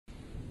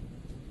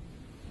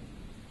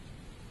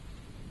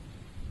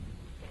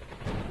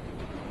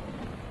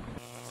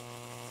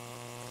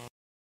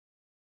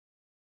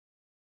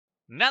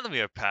Now that we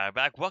have power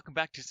back, welcome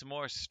back to some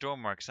more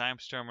Stormworks. I am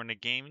StormRunner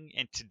Gaming,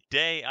 and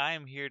today I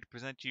am here to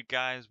present you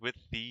guys with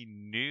the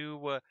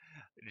new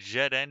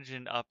jet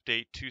engine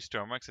update to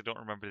Stormworks. I don't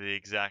remember the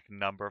exact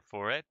number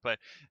for it, but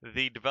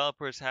the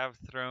developers have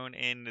thrown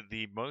in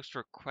the most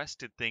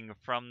requested thing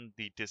from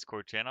the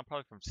Discord channel,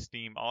 probably from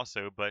Steam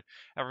also, but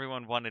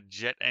everyone wanted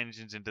jet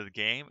engines into the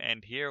game,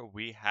 and here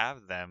we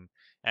have them.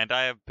 And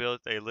I have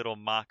built a little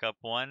mock-up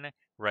one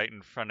right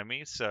in front of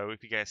me, so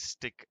if you guys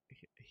stick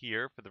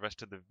here for the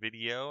rest of the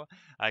video,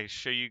 I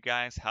show you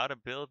guys how to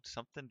build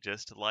something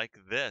just like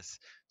this.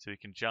 So we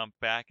can jump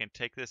back and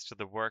take this to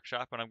the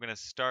workshop, and I'm going to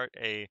start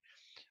a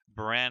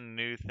brand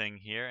new thing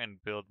here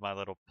and build my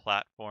little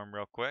platform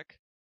real quick.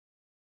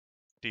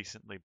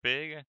 Decently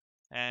big,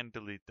 and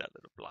delete that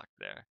little block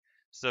there.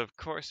 So of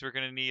course we're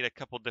going to need a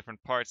couple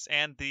different parts,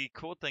 and the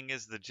cool thing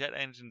is the jet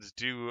engines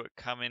do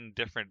come in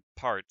different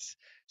parts.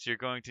 So you're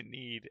going to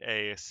need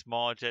a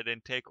small jet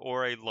intake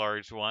or a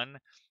large one.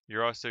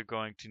 You're also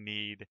going to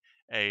need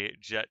a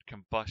jet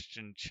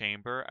combustion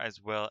chamber as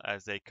well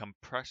as a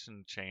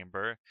compression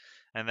chamber,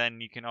 and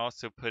then you can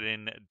also put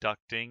in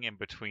ducting in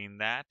between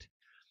that.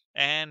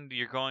 And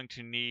you're going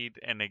to need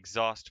an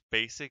exhaust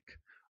basic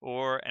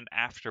or an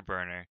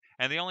afterburner.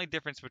 And the only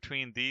difference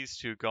between these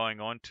two going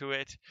onto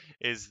it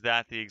is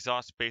that the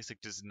exhaust basic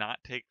does not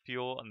take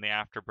fuel and the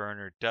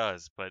afterburner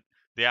does, but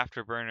the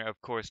afterburner of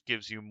course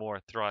gives you more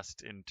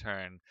thrust in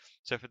turn.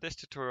 So for this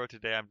tutorial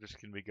today, I'm just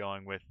going to be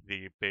going with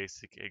the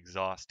basic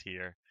exhaust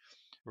here.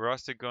 We're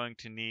also going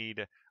to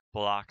need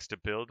blocks to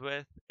build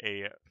with,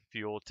 a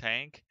fuel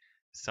tank,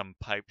 some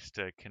pipes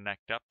to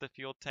connect up the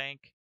fuel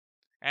tank,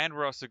 and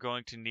we're also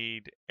going to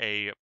need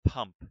a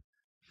pump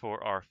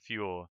for our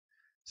fuel.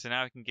 So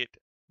now we can get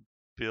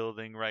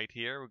building right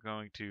here. We're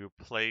going to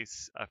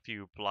place a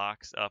few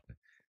blocks up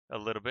a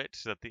little bit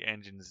so that the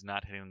engine is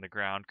not hitting the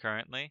ground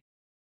currently.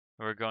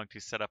 We're going to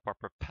set up our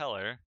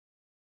propeller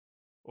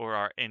or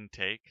our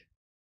intake.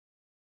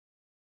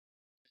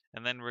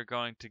 And then we're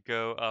going to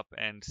go up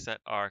and set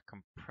our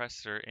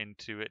compressor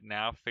into it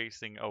now,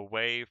 facing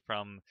away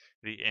from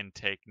the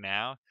intake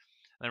now.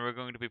 Then we're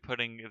going to be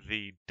putting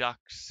the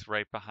ducts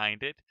right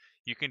behind it.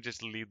 You can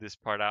just leave this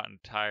part out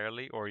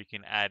entirely, or you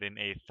can add in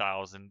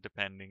 1,000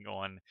 depending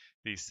on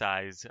the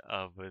size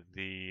of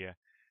the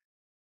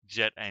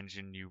jet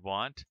engine you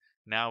want.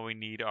 Now we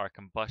need our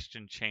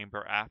combustion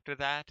chamber after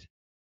that,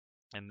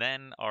 and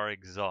then our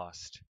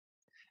exhaust.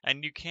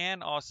 And you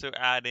can also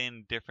add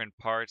in different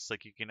parts,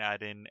 like you can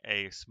add in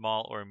a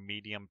small or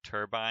medium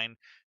turbine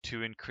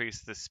to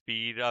increase the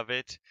speed of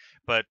it,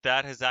 but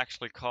that has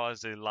actually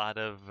caused a lot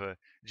of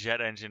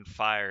jet engine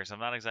fires. I'm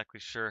not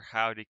exactly sure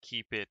how to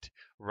keep it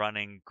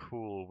running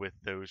cool with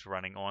those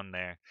running on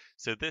there.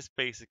 So this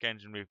basic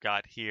engine we've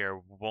got here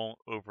won't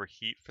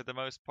overheat for the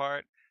most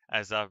part,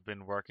 as I've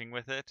been working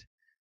with it.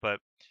 But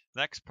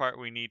next part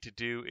we need to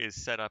do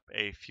is set up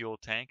a fuel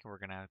tank, and we're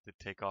going to have to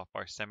take off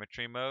our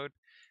symmetry mode.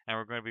 And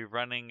we're going to be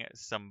running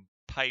some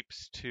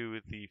pipes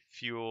to the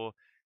fuel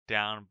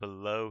down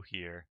below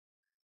here.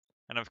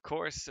 And of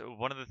course,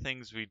 one of the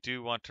things we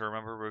do want to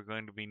remember, we're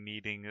going to be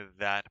needing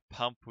that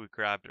pump we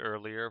grabbed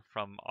earlier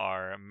from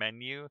our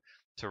menu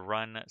to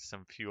run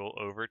some fuel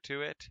over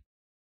to it,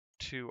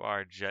 to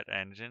our jet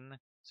engine.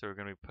 So we're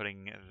going to be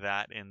putting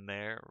that in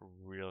there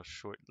real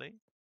shortly.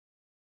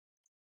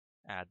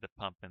 Add the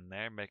pump in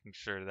there, making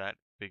sure that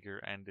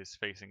bigger end is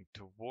facing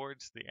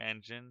towards the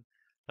engine.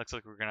 Looks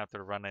like we're going to have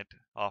to run it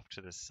off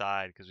to the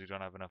side because we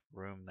don't have enough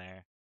room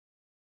there.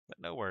 But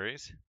no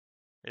worries.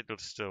 It'll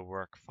still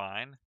work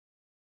fine.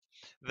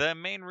 The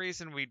main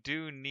reason we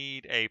do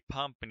need a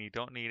pump, and you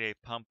don't need a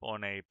pump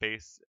on a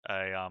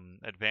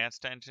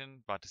advanced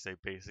engine, about to say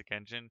basic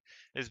engine,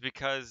 is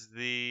because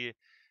the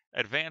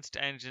advanced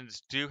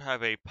engines do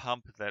have a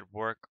pump that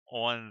work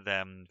on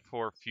them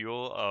for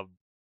fuel of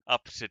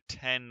up to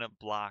 10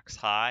 blocks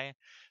high.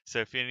 So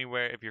if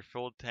your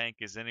fuel tank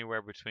is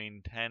anywhere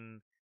between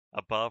 10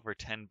 above or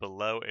 10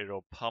 below,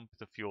 it'll pump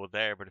the fuel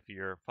there. But if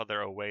you're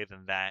further away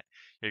than that,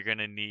 you're going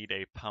to need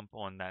a pump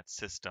on that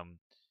system.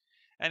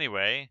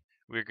 Anyway,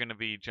 we're going to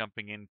be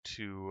jumping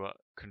into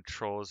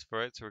controls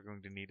for it. So we're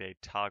going to need a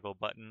toggle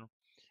button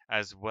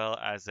as well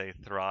as a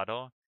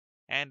throttle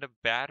and a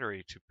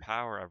battery to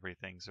power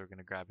everything. So we're going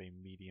to grab a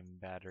medium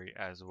battery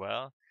as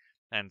well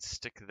and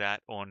stick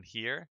that on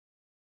here.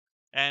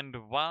 And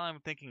while I'm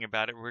thinking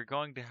about it, we're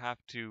going to have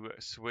to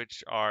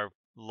switch our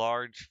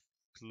large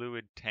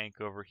fluid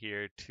tank over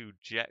here to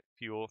jet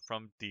fuel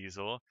from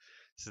diesel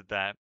so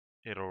that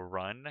it'll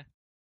run.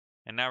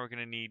 And now we're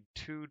going to need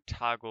 2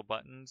 toggle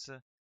buttons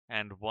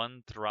and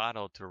 1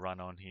 throttle to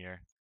run on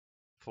here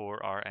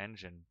for our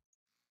engine.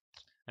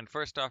 And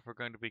first off, we're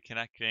going to be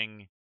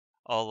connecting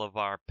all of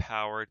our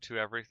power to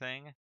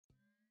everything.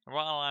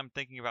 While I'm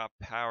thinking about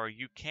power,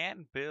 you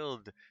can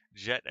build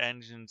jet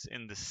engines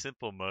in the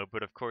simple mode,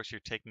 but of course you're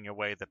taking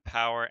away the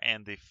power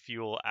and the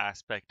fuel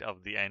aspect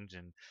of the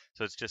engine.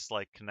 So it's just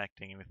like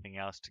connecting anything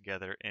else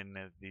together in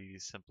the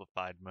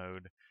simplified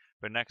mode.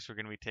 But next we're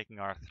going to be taking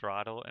our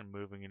throttle and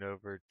moving it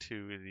over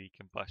to the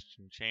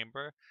combustion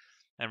chamber.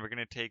 And we're going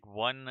to take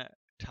 1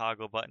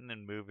 toggle button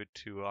and move it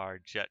to our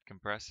jet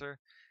compressor,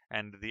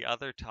 and the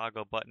other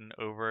toggle button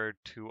over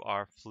to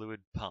our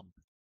fluid pump.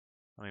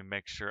 Let me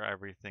make sure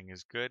everything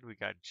is good. We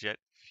got jet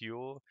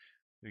fuel.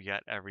 We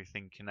got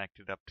everything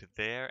connected up to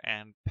there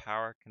and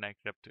power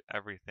connected up to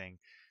everything.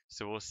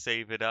 So we'll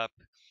save it up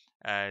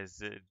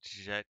as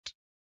jet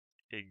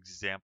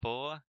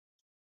example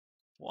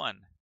 1.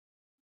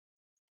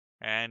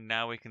 And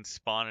now we can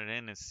spawn it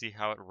in and see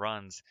how it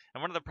runs.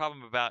 And one of the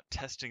problems about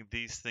testing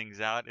these things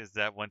out is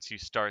that once you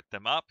start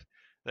them up,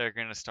 they're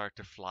going to start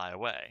to fly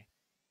away.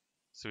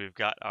 So we've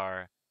got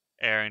our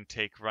air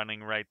intake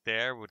running right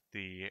there with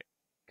the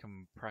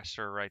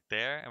compressor right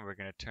there, and we're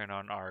going to turn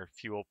on our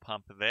fuel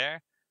pump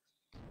there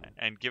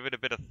and give it a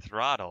bit of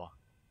throttle,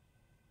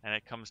 and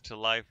it comes to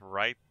life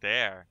right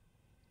there.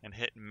 And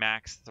hit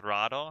max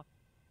throttle,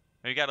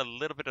 we got a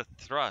little bit of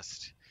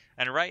thrust,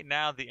 and right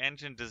now the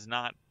engine does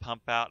not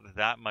pump out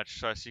that much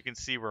thrust. You can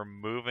see we're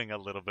moving a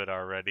little bit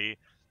already,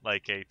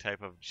 like a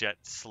type of jet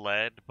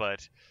sled.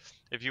 But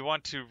if you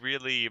want to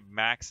really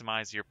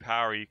maximize your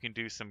power, you can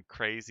do some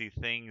crazy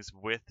things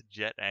with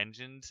jet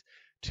engines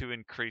to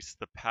increase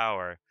the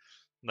power.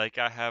 Like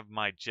I have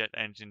my jet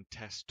engine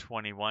test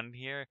 21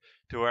 here,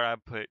 to where I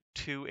put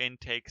 2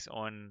 intakes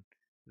on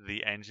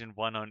the engine,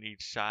 one on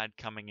each side,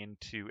 coming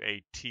into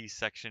a T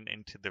section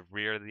into the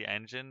rear of the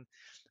engine.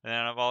 And then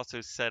I've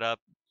also set up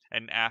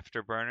an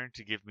afterburner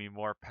to give me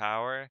more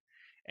power,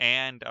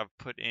 and I've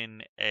put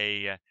in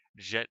a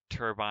jet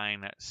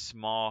turbine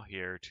small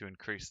here to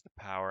increase the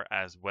power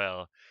as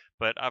well.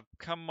 But I've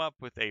come up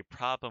with a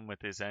problem with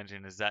this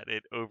engine, is that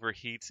it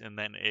overheats and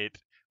then it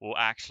will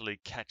actually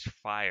catch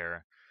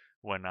fire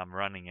when I'm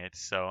running it.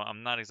 So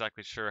I'm not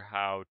exactly sure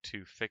how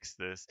to fix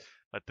this,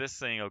 but this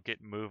thing will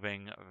get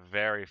moving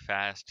very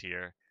fast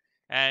here.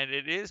 And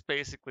it is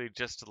basically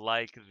just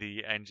like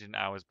the engine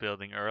I was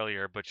building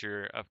earlier, but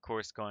you're of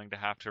course going to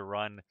have to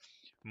run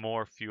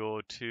more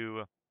fuel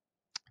to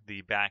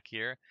the back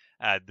here,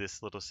 add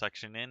this little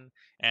section in,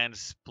 and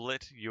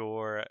split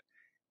your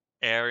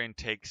air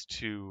intakes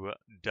to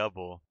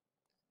double.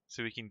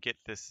 So we can get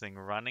this thing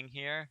running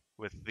here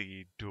with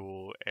the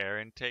dual air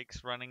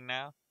intakes running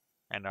now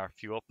and our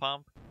fuel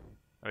pump.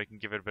 We can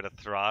give it a bit of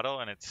throttle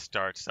and it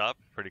starts up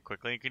pretty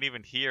quickly. You can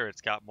even hear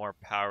it's got more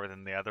power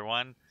than the other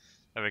one.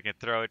 And we can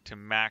throw it to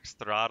max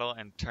throttle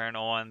and turn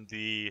on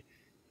the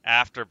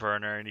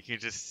afterburner, and you can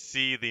just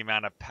see the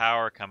amount of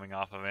power coming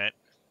off of it.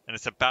 And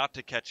it's about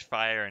to catch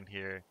fire in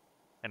here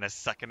in a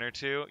second or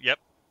two. Yep,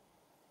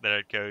 there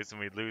it goes, and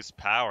we lose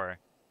power.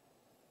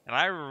 And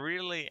I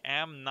really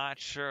am not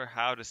sure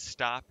how to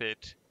stop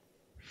it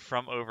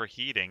from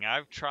overheating.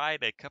 I've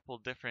tried a couple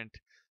different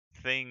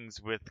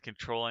things with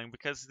controlling,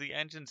 because the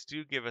engines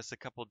do give us a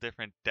couple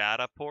different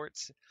data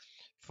ports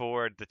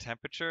for the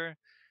temperature.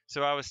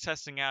 So I was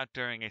testing out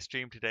during a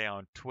stream today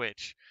on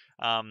Twitch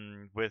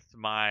with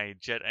my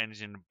jet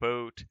engine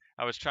boat.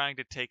 I was trying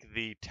to take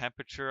the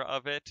temperature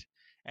of it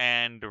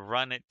and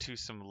run it to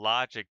some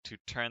logic to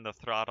turn the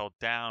throttle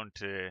down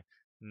to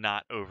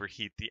not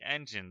overheat the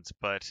engines,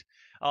 but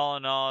all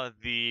in all,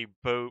 the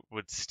boat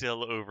would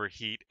still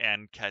overheat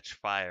and catch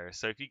fire.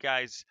 So if you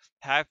guys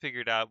have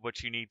figured out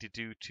what you need to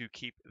do to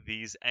keep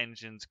these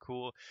engines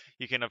cool,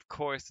 you can of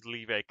course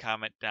leave a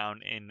comment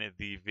down in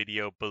the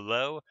video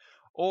below,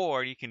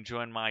 or you can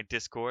join my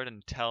Discord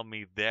and tell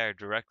me there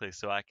directly,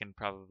 so I can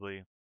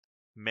probably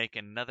make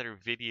another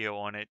video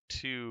on it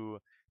to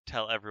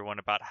tell everyone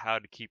about how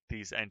to keep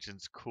these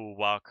engines cool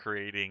while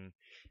creating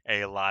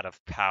a lot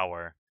of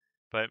power.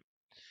 But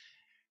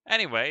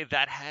anyway,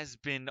 that has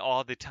been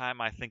all the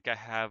time I think I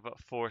have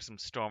for some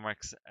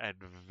Stormworks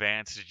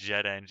advanced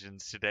jet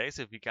engines today.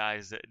 So if you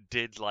guys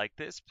did like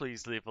this,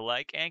 please leave a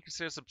like and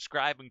consider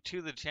subscribing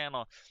to the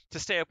channel to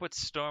stay up with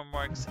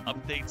Stormworks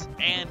updates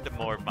and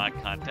more of my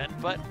content.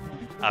 But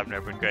I've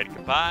never been great at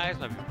goodbyes.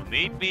 My people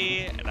need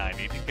me, and I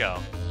need to go.